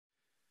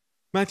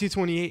Matthew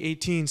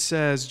 28:18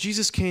 says,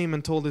 Jesus came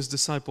and told his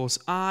disciples,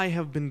 I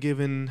have been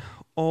given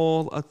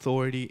all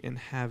authority in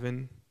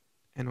heaven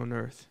and on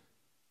earth.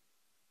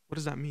 What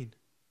does that mean?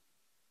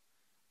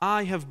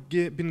 I have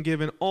been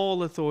given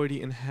all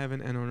authority in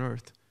heaven and on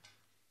earth.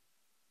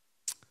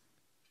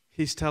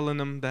 He's telling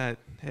them that,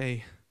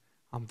 hey,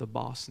 I'm the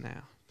boss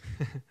now.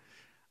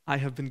 I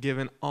have been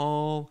given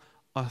all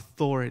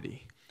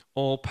authority,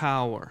 all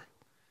power.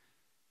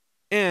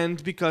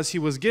 And because he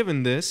was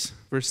given this,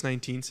 verse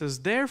 19 says,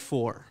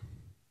 therefore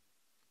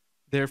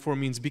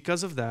means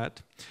because of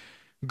that,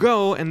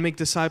 go and make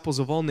disciples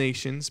of all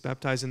nations,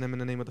 baptizing them in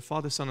the name of the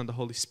Father, Son, and the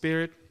Holy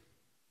Spirit.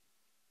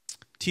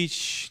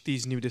 Teach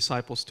these new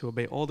disciples to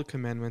obey all the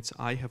commandments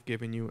I have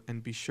given you,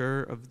 and be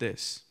sure of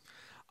this: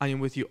 I am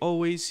with you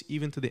always,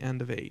 even to the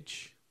end of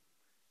age.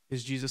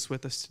 Is Jesus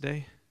with us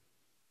today?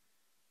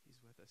 He's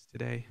with us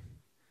today.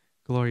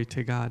 Glory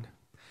to God.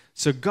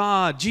 So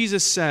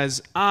Jesus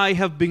says, I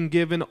have been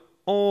given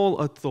all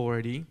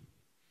authority,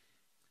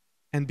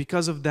 and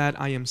because of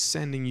that, I am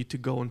sending you to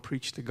go and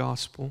preach the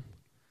gospel,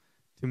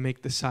 to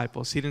make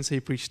disciples. He didn't say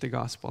preach the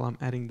gospel. I'm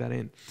adding that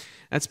in.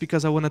 That's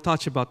because I want to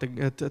touch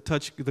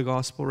the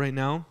gospel right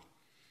now.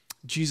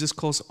 Jesus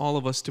calls all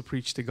of us to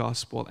preach the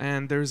gospel,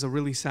 and there's a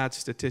really sad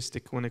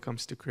statistic when it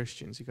comes to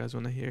Christians. You guys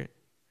want to hear it?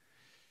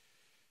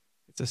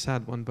 It's a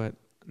sad one, but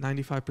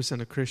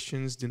 95% of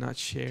Christians do not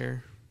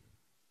share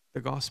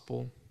the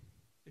gospel.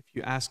 If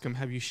you ask them,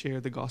 have you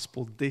shared the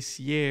gospel this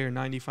year?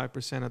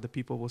 95% of the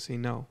people will say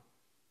no.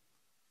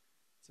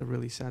 It's a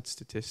really sad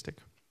statistic.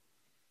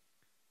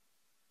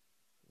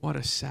 What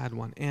a sad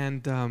one.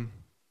 And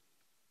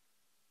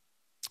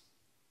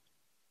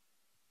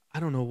I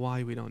don't know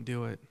why we don't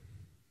do it.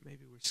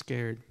 Maybe we're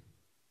scared.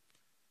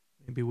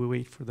 Maybe we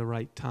wait for the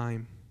right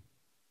time.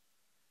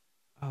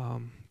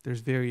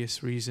 There's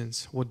various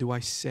reasons. What do I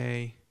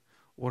say?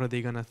 What are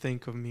they going to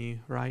think of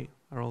me, right?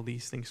 Are all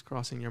these things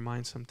crossing your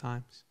mind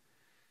sometimes?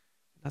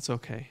 That's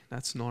okay.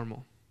 That's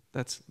normal.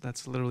 That's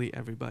literally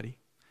everybody.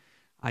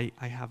 I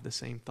have the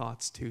same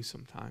thoughts too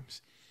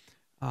sometimes.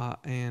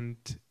 And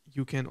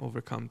you can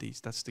overcome these.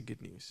 That's the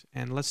good news.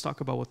 And let's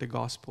talk about what the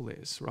gospel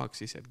is.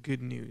 Roxy said,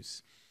 good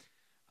news.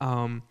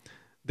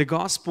 The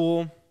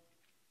gospel,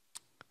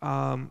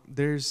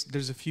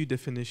 there's a few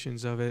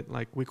definitions of it.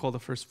 Like we call the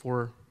first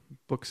 4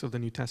 books of the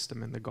New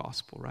Testament the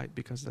gospel, right?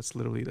 Because that's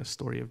literally the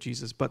story of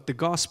Jesus. But the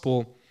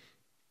gospel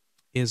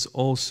is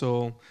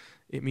also,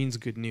 it means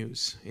good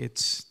news.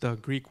 It's the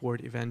Greek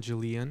word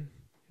evangelion,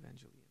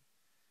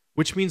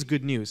 which means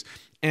good news.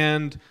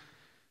 And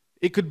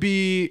it could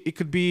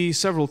be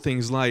several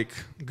things, like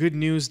good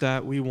news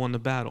that we won the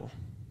battle.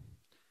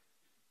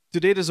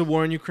 Today there's a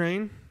war in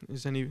Ukraine.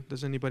 Does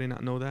anybody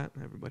not know that?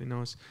 Everybody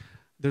knows.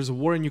 There's a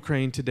war in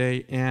Ukraine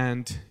today,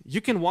 and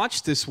you can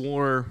watch this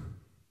war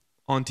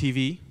on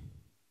TV,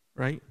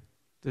 right?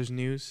 There's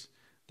news,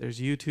 there's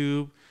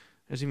YouTube,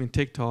 there's even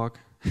TikTok.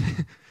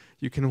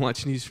 You can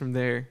watch news from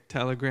there,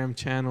 Telegram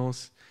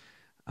channels,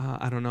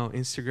 I don't know,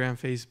 Instagram,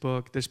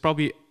 Facebook. There's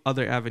probably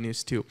other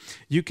avenues too.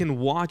 You can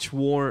watch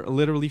war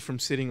literally from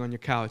sitting on your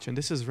couch, and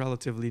this is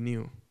relatively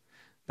new.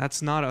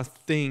 That's not a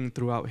thing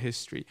throughout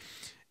history.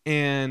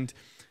 And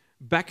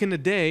back in the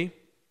day,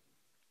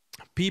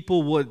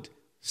 people would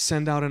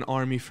send out an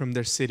army from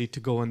their city to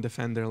go and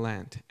defend their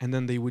land, and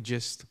then they would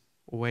just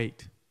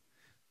wait.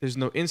 There's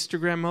no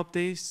Instagram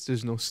updates,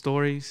 there's no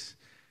stories.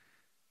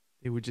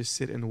 They would just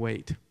sit and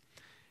wait.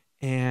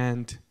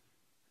 And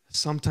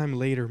sometime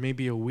later,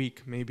 maybe a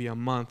week, maybe a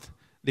month,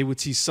 they would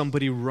see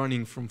somebody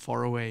running from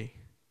far away.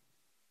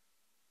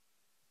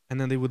 And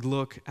then they would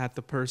look at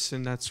the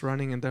person that's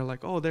running, and they're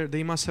like, oh,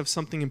 they must have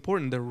something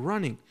important. They're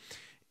running.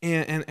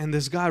 And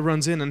this guy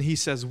runs in, and he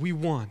says, we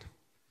won.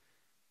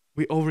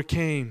 We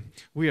overcame.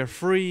 We are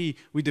free.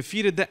 We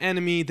defeated the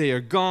enemy. They are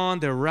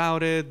gone. They're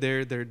routed.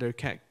 They're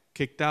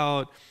kicked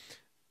out.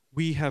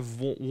 We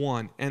have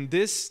won. And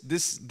this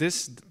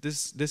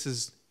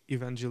is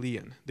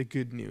evangelion, the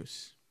good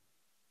news.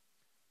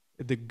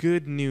 The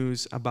good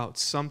news about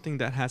something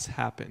that has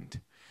happened.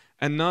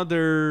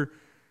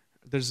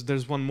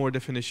 There's one more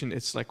definition.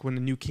 It's like when a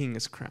new king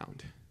is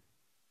crowned.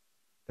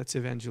 That's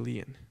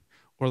evangelion.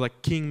 Or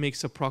like king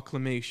makes a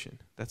proclamation.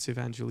 That's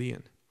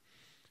evangelion.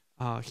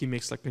 He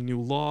makes like a new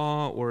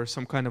law or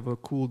some kind of a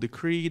cool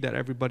decree that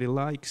everybody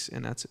likes,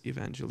 and that's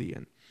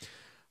evangelion.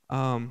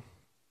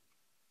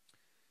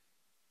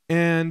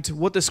 And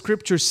what the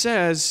scripture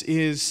says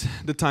is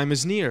the time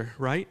is near,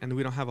 right? And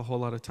we don't have a whole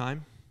lot of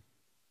time.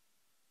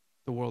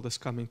 The world is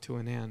coming to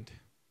an end.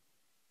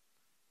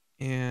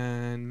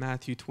 And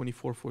Matthew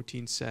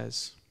 24:14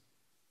 says,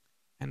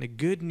 and the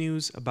good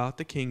news about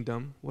the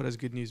kingdom, what does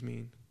good news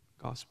mean?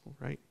 Gospel,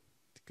 right?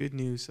 The good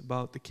news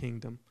about the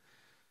kingdom,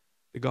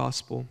 the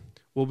gospel,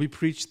 will be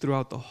preached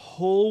throughout the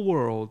whole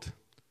world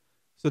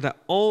so that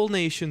all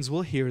nations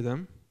will hear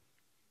them.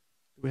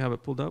 We have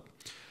it pulled up.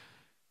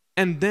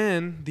 And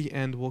then the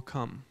end will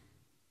come.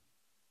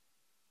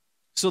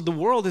 So the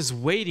world is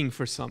waiting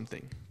for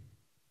something.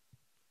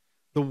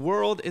 The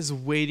world is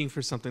waiting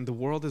for something. The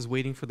world is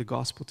waiting for the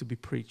gospel to be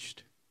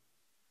preached.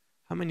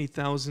 How many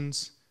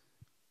thousands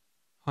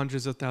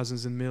Hundreds of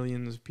thousands and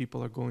millions of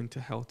people are going to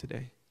hell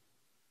today.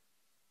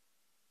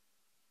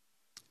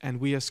 And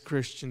we as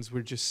Christians,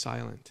 we're just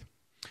silent.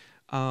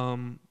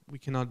 We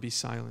cannot be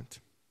silent.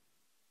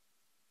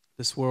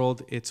 This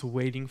world, it's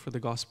waiting for the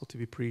gospel to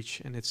be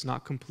preached, and it's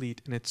not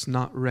complete, and it's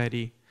not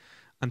ready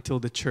until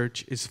the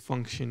church is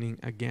functioning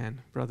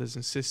again. Brothers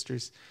and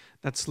sisters,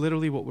 that's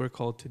literally what we're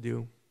called to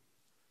do.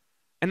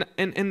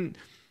 And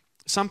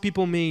some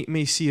people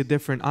may see it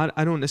different.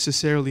 I don't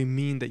necessarily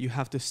mean that you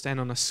have to stand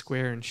on a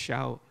square and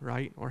shout,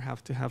 right? Or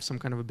have to have some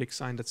kind of a big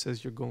sign that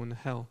says you're going to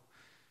hell.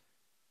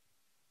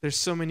 There's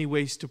so many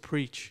ways to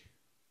preach.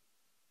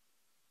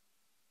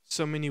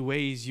 So many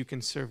ways you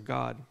can serve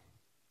God.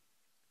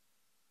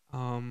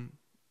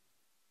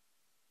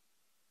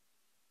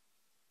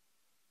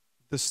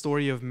 The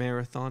story of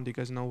marathon, do you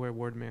guys know where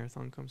word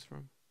marathon comes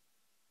from?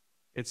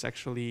 It's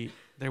actually,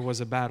 there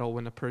was a battle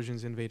when the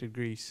Persians invaded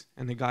Greece,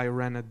 and the guy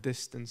ran a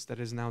distance that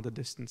is now the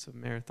distance of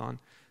marathon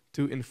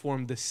to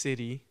inform the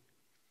city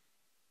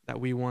that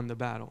we won the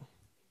battle.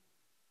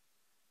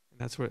 And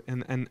that's where,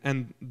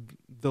 and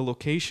the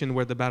location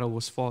where the battle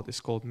was fought is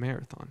called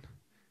Marathon.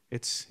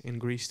 It's in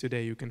Greece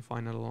today. You can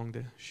find it along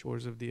the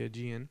shores of the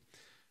Aegean.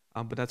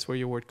 But that's where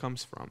your word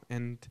comes from.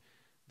 And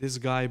this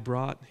guy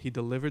he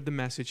delivered the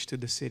message to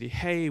the city.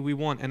 Hey, we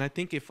won. And I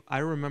think if I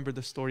remember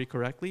the story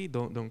correctly,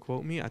 don't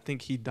quote me, I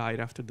think he died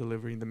after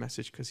delivering the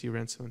message because he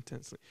ran so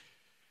intensely.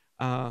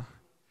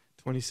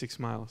 26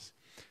 miles.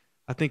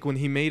 I think when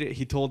he made it,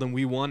 he told them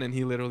we won, and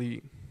he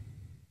literally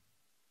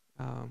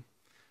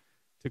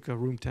took a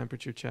room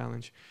temperature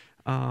challenge.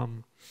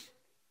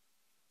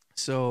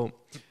 So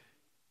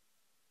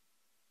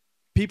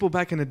people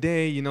back in the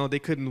day, they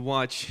couldn't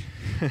watch...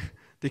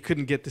 They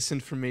couldn't get this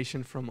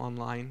information from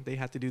online. They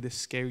had to do this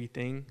scary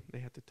thing. They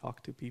had to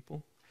talk to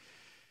people.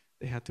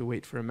 They had to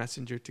wait for a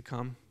messenger to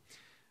come.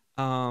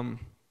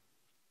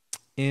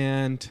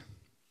 And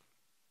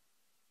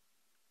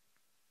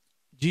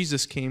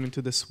Jesus came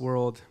into this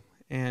world,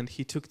 and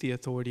he took the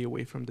authority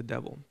away from the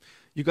devil.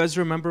 You guys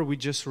remember we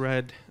just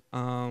read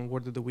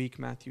Word of the Week,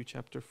 Matthew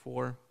chapter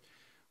 4,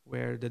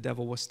 where the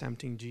devil was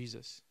tempting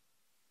Jesus.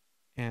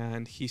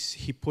 And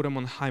he put him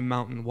on a high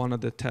mountain. One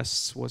of the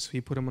tests was he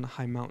put him on a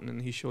high mountain,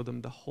 and he showed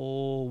him the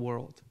whole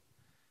world.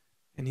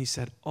 And he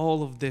said,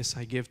 all of this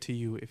I give to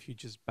you if you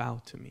just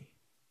bow to me.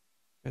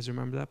 You guys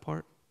remember that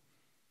part?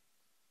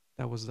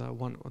 That was the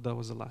one. That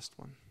was the last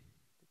one,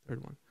 the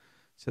third one.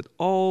 He said,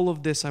 all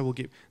of this I will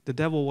give. The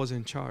devil was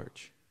in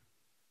charge.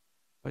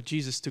 But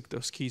Jesus took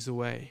those keys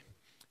away.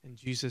 And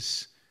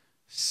Jesus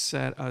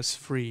set us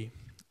free.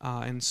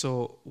 And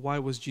so why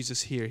was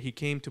Jesus here? He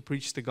came to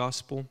preach the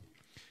gospel.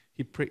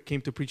 He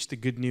came to preach the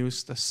good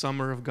news, the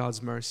summer of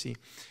God's mercy,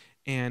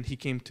 and he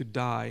came to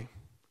die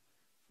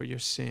for your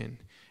sin,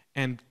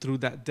 and through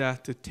that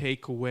death to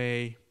take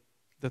away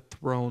the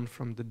throne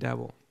from the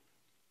devil.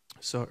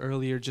 So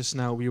earlier, just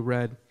now, we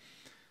read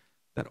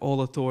that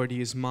all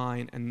authority is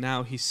mine, and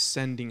now he's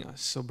sending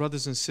us. So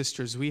brothers and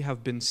sisters, we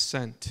have been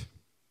sent.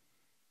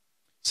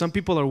 Some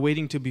people are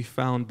waiting to be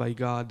found by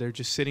God. They're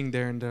just sitting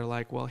there, and they're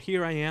like, well,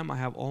 here I am. I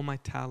have all my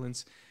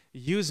talents.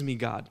 Use me,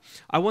 God.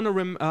 I want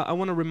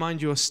to remind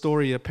you a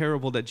story, a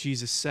parable that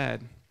Jesus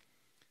said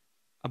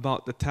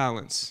about the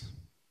talents.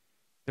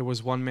 There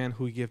was one man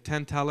who gave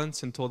 10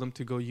 talents and told him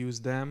to go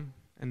use them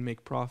and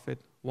make profit.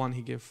 One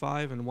he gave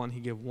 5, and one he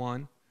gave 1.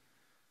 And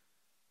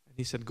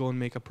he said, go and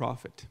make a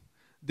profit.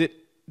 Did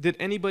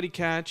anybody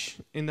catch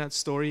in that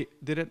story,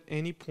 did at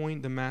any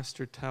point the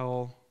master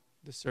tell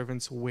the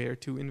servants where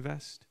to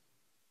invest?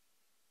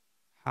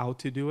 How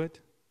to do it?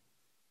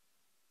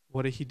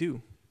 What did he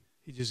do?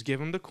 He just gave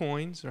them the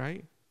coins,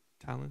 right?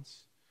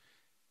 Talents.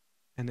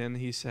 And then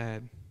he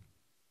said,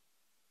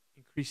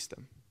 increase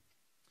them.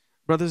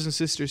 Brothers and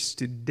sisters,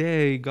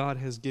 today God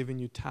has given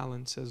you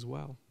talents as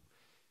well.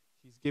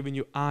 He's given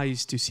you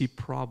eyes to see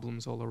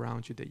problems all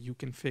around you that you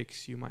can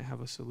fix, you might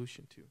have a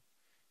solution to.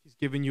 He's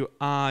given you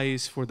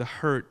eyes for the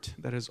hurt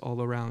that is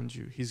all around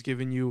you. He's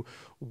given you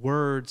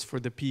words for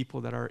the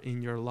people that are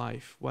in your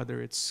life,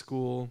 whether it's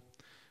school,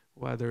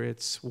 whether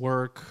it's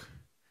work,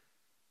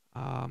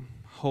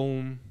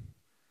 home,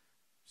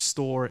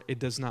 store, it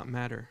does not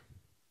matter.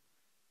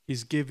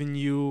 He's given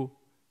you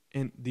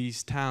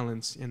these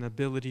talents and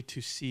ability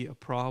to see a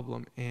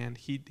problem, and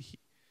he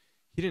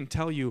didn't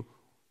tell you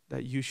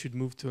that you should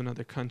move to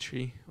another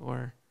country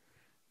or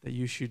that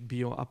you should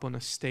be up on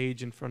a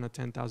stage in front of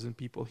 10,000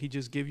 people. He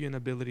just gave you an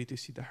ability to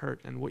see the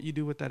hurt, and what you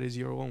do with that is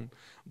your own.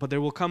 But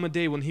there will come a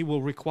day when he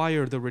will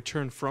require the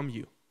return from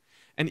you.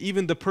 And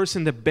even the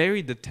person that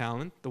buried the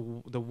talent, the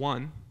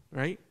one,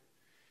 right?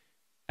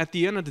 At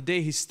the end of the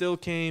day, he still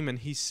came and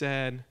he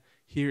said,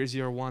 here is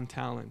your one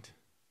talent.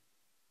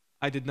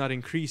 I did not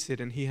increase it,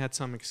 and he had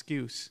some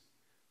excuse.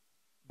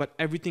 But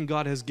everything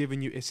God has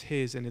given you is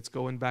his, and it's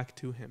going back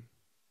to him.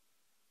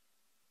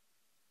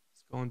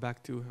 It's going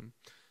back to him.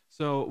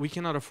 So we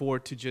cannot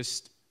afford to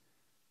just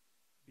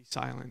be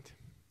silent.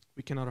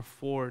 We cannot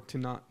afford to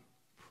not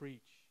preach,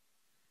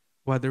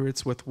 whether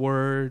it's with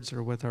words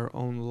or with our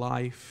own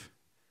life,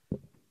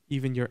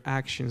 even your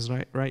actions,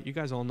 right? You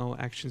guys all know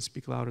actions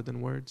speak louder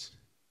than words.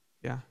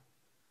 Yeah.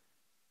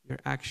 Your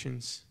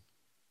actions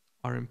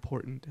are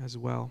important as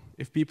well.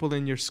 If people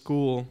in your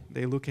school,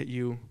 they look at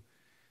you,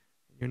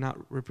 you're not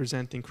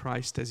representing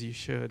Christ as you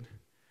should,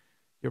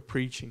 you're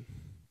preaching,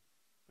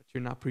 but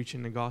you're not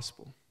preaching the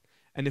gospel.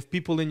 And if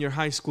people in your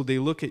high school, they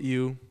look at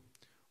you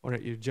or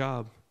at your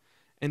job,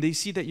 and they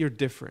see that you're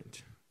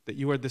different, that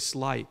you are this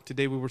light.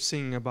 Today we were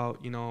singing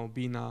about,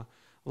 being a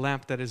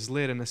lamp that is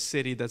lit in a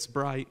city that's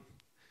bright.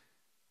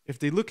 If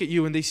they look at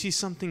you and they see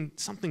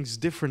something's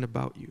different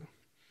about you,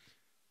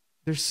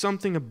 there's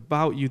something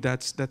about you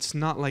that's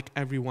not like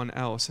everyone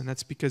else, and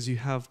that's because you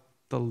have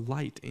the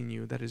light in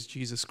you that is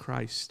Jesus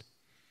Christ.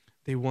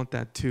 They want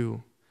that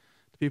too.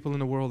 The people in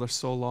the world are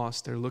so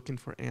lost. They're looking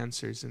for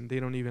answers, and they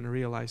don't even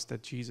realize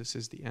that Jesus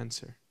is the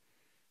answer.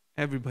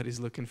 Everybody's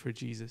looking for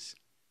Jesus.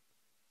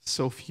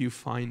 So few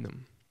find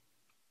them.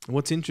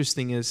 What's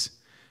interesting is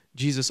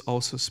Jesus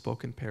also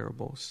spoke in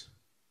parables.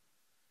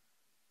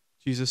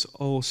 Jesus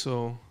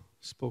also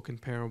spoke in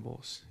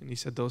parables. And he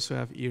said, those who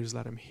have ears,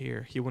 let them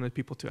hear. He wanted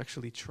people to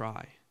actually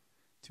try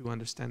to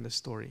understand the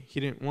story. He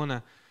didn't want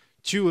to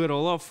chew it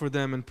all up for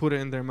them and put it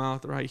in their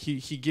mouth, right?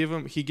 He gave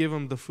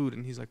them the food,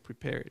 and he's like,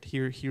 prepare it.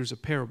 Here's a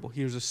parable.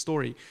 Here's a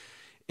story.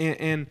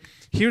 And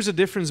here's a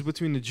difference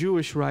between the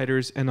Jewish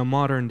writers and the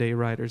modern day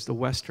writers, the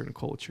Western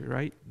culture,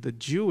 right? The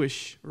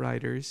Jewish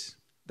writers,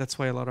 that's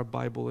why a lot of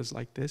Bible is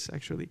like this,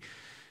 actually.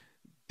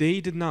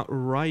 They did not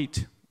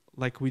write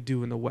like we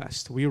do in the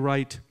West. We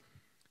write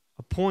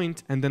a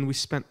point, and then we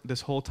spent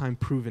this whole time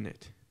proving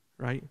it,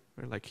 right?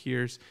 We're like,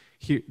 here,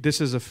 this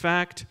is a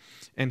fact,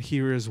 and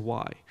here is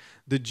why.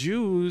 The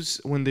Jews,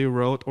 when they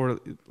wrote, or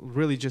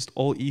really just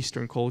all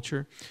Eastern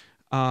culture,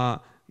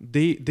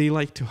 they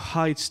like to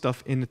hide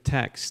stuff in the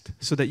text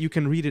so that you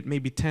can read it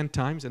maybe 10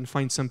 times and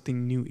find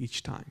something new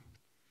each time.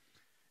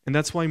 And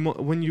that's why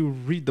when you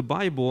read the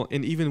Bible,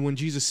 and even when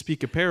Jesus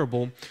speaks a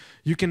parable,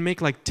 you can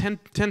make like 10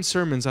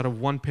 sermons out of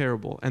one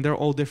parable, and they're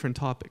all different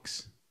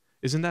topics.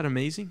 Isn't that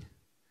amazing?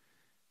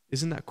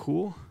 Isn't that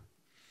cool?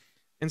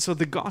 And so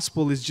the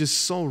gospel is just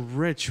so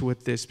rich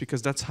with this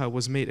because that's how it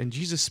was made. And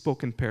Jesus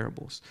spoke in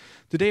parables.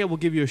 Today I will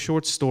give you a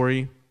short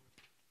story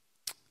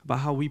about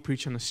how we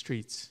preach on the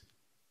streets.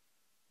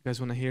 You guys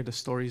want to hear the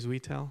stories we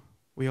tell?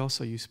 We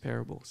also use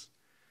parables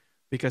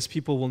because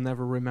people will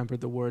never remember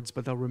the words,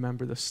 but they'll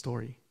remember the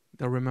story.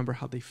 They'll remember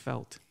how they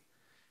felt.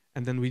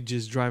 And then we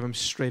just drive them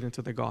straight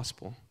into the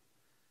gospel.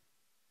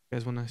 You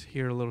guys want to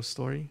hear a little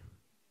story?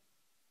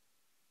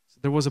 So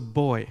there was a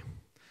boy.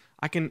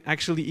 I can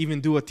actually even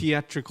do a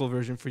theatrical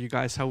version for you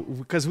guys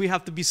because we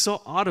have to be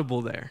so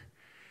audible there.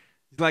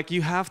 Like,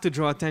 you have to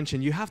draw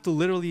attention. You have to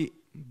literally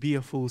be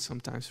a fool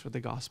sometimes for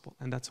the gospel,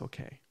 and that's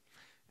okay.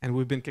 And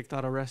we've been kicked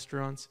out of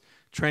restaurants,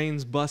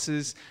 trains,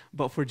 buses,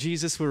 but for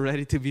Jesus, we're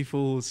ready to be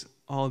fools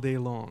all day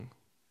long.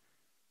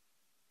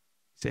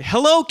 Say,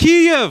 hello,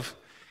 Kiev!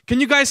 Can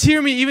you guys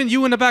hear me? Even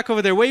you in the back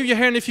over there. Wave your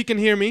hand if you can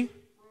hear me.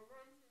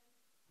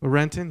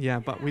 Renton? Yeah,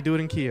 but we do it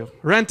in Kiev.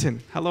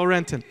 Renton. Hello,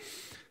 Renton.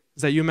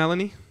 Is that you,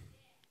 Melanie?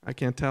 I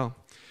can't tell.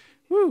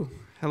 Woo.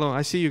 Hello,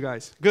 I see you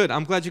guys. Good,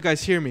 I'm glad you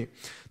guys hear me.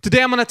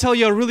 Today I'm going to tell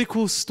you a really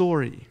cool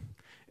story.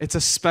 It's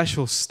a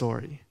special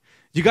story.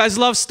 You guys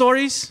love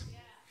stories? Yeah.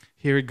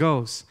 Here it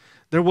goes.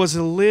 There was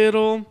a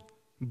little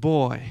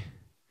boy,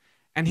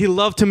 and he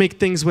loved to make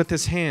things with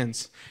his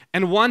hands.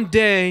 And one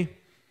day,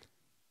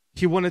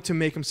 he wanted to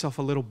make himself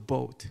a little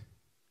boat.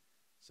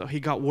 So he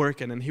got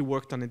working, and he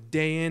worked on it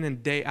day in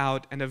and day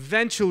out, and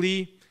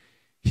eventually,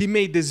 he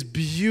made this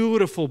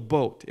beautiful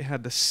boat. It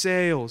had the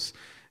sails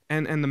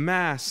and the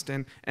mast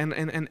and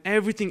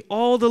everything,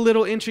 all the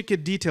little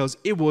intricate details.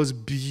 It was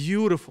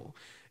beautiful.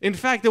 In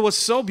fact, it was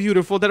so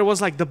beautiful that it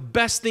was like the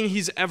best thing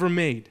he's ever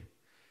made.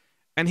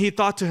 And he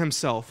thought to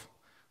himself,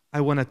 I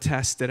want to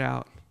test it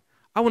out.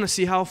 I want to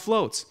see how it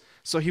floats.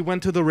 So he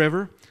went to the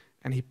river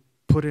and he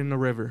put it in the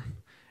river.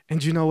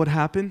 And you know what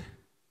happened?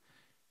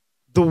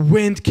 The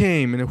wind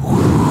came and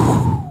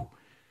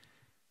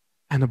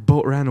the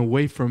boat ran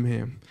away from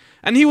him.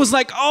 And he was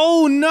like,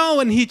 oh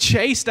no, and he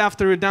chased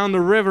after it down the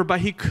river,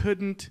 but he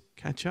couldn't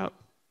catch up.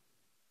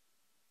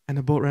 And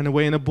the boat ran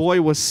away, and the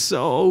boy was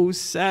so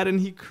sad, and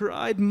he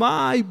cried,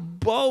 my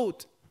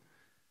boat.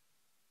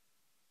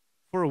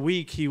 For a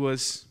week, he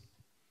was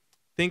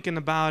thinking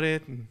about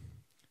it, and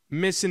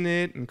missing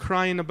it, and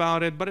crying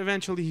about it, but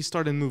eventually he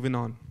started moving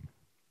on.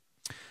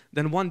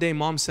 Then one day,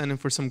 Mom sent him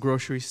for some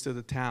groceries to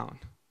the town.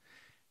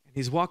 And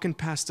he's walking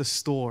past the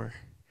store,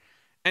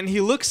 and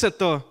he looks at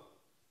the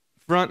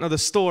front of the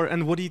store,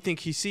 and what do you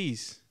think he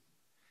sees?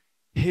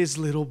 His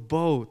little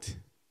boat.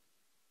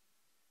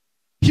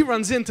 He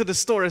runs into the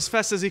store as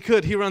fast as he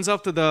could. He runs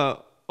up to the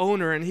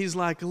owner, and he's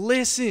like,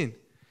 listen,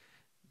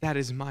 that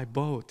is my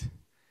boat.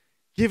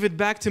 Give it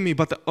back to me.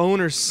 But the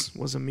owner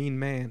was a mean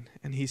man,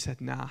 and he said,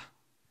 nah,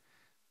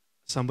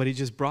 somebody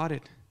just brought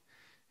it,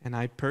 and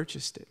I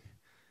purchased it.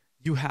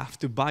 You have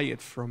to buy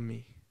it from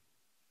me.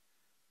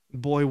 The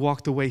boy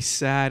walked away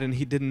sad, and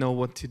he didn't know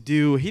what to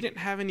do. He didn't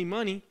have any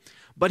money.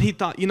 But he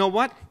thought, you know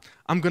what?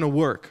 I'm going to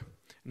work,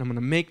 and I'm going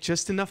to make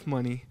just enough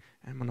money,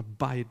 and I'm going to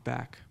buy it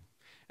back.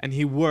 And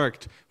he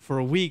worked for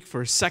a week.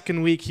 For a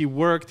second week, he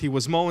worked. He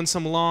was mowing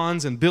some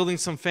lawns and building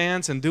some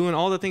fence and doing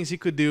all the things he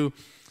could do.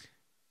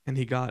 And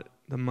he got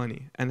the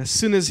money. And as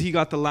soon as he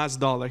got the last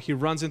dollar, he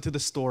runs into the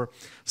store,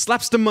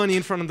 slaps the money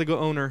in front of the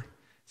owner,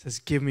 says,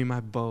 "Give me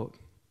my boat."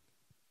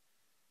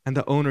 And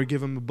the owner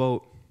gave him a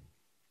boat.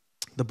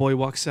 The boy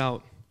walks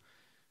out,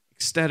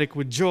 ecstatic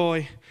with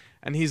joy,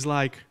 and he's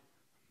like,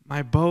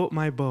 my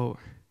boat,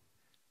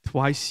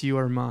 twice you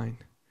are mine.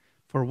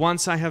 For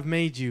once I have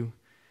made you,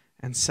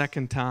 and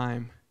second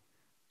time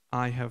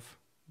I have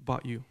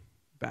bought you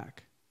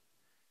back."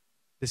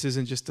 This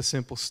isn't just a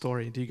simple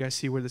story. Do you guys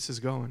see where this is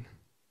going?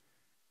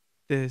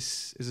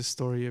 This is a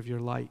story of your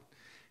light.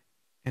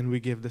 And we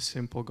give the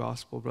simple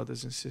gospel,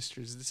 brothers and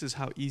sisters. This is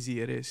how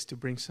easy it is to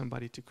bring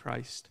somebody to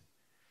Christ.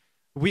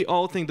 We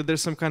all think that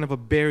there's some kind of a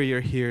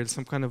barrier here,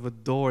 some kind of a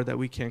door that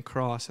we can't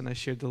cross. And I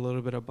shared a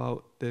little bit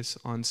about this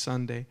on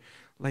Sunday.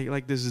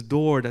 Like this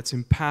door that's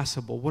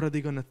impassable. What are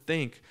they going to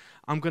think?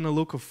 I'm going to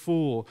look a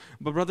fool.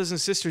 But brothers and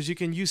sisters, you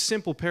can use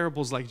simple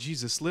parables like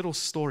Jesus, little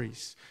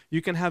stories.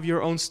 You can have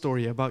your own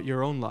story about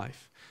your own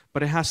life.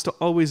 But it has to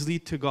always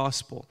lead to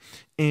gospel.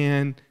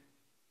 And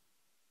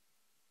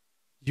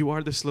you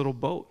are this little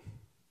boat.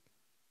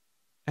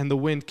 And the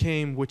wind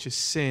came, which is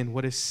sin.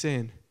 What is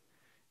sin?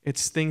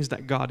 It's things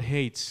that God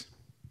hates.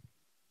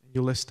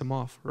 You list them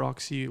off.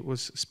 Roxy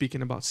was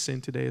speaking about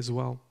sin today as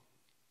well.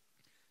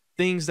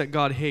 Things that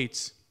God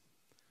hates.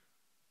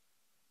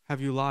 Have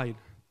you lied?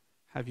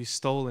 Have you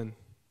stolen?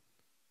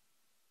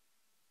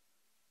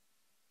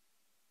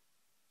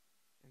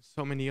 And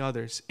so many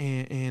others.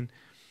 And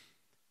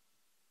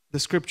the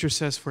scripture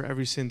says for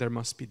every sin there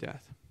must be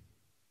death.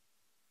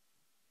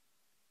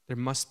 There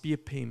must be a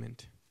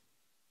payment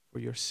for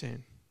your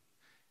sin.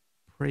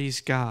 Praise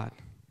God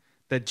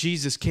that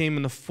Jesus came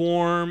in the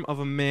form of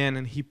a man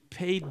and he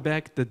paid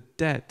back the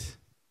debt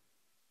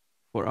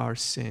for our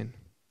sin.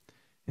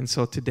 And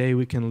so today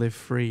we can live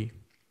free.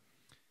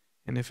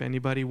 And if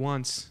anybody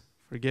wants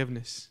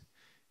forgiveness,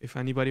 if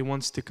anybody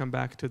wants to come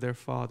back to their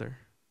Father,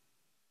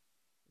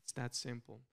 it's that simple.